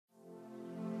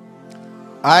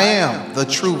I am the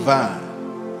true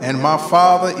vine, and my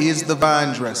Father is the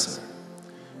vine dresser.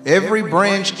 Every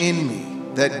branch in me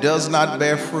that does not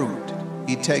bear fruit,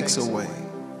 he takes away.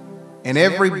 And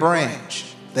every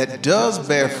branch that does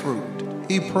bear fruit,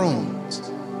 he prunes,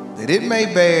 that it may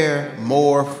bear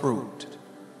more fruit.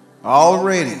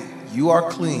 Already you are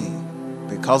clean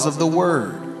because of the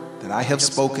word that I have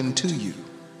spoken to you.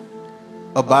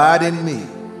 Abide in me,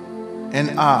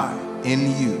 and I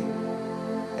in you.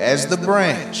 As the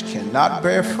branch cannot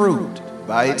bear fruit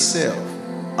by itself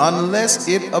unless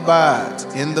it abides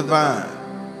in the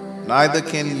vine, neither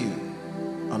can you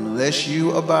unless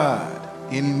you abide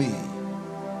in me.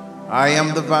 I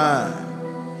am the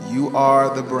vine, you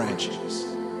are the branches.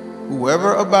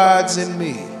 Whoever abides in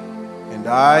me, and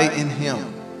I in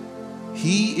him,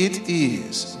 he it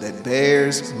is that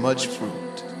bears much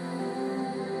fruit.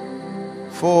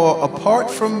 For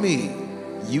apart from me,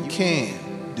 you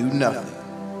can do nothing.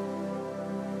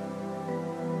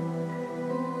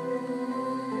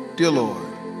 Dear Lord,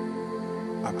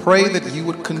 I pray that you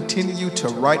would continue to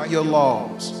write your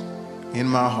laws in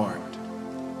my heart,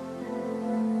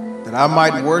 that I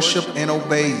might worship and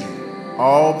obey you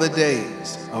all the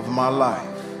days of my life.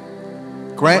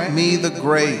 Grant me the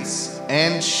grace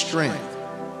and strength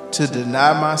to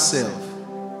deny myself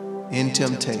in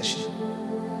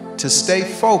temptation, to stay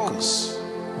focused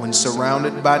when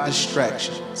surrounded by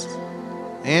distractions,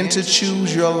 and to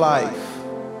choose your life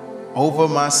over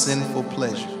my sinful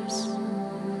pleasures.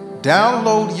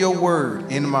 Download your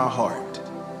word in my heart,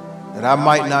 that I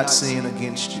might not sin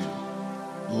against you.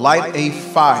 Light a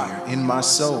fire in my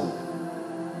soul,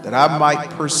 that I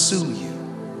might pursue you.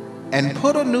 And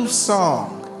put a new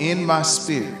song in my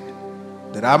spirit,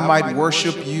 that I might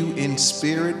worship you in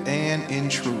spirit and in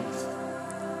truth.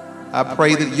 I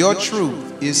pray that your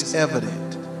truth is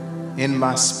evident in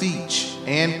my speech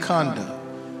and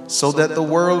conduct, so that the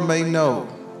world may know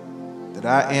that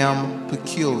I am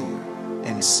peculiar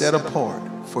and set apart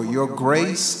for your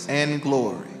grace and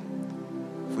glory.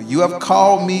 For you have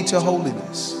called me to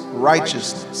holiness,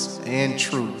 righteousness, and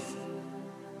truth.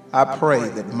 I pray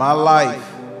that my life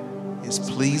is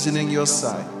pleasing in your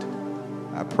sight.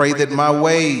 I pray that my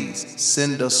ways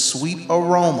send a sweet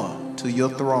aroma to your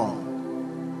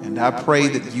throne. And I pray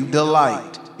that you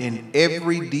delight in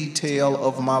every detail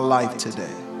of my life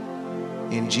today.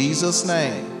 In Jesus'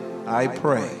 name, I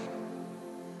pray.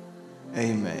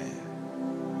 Amen.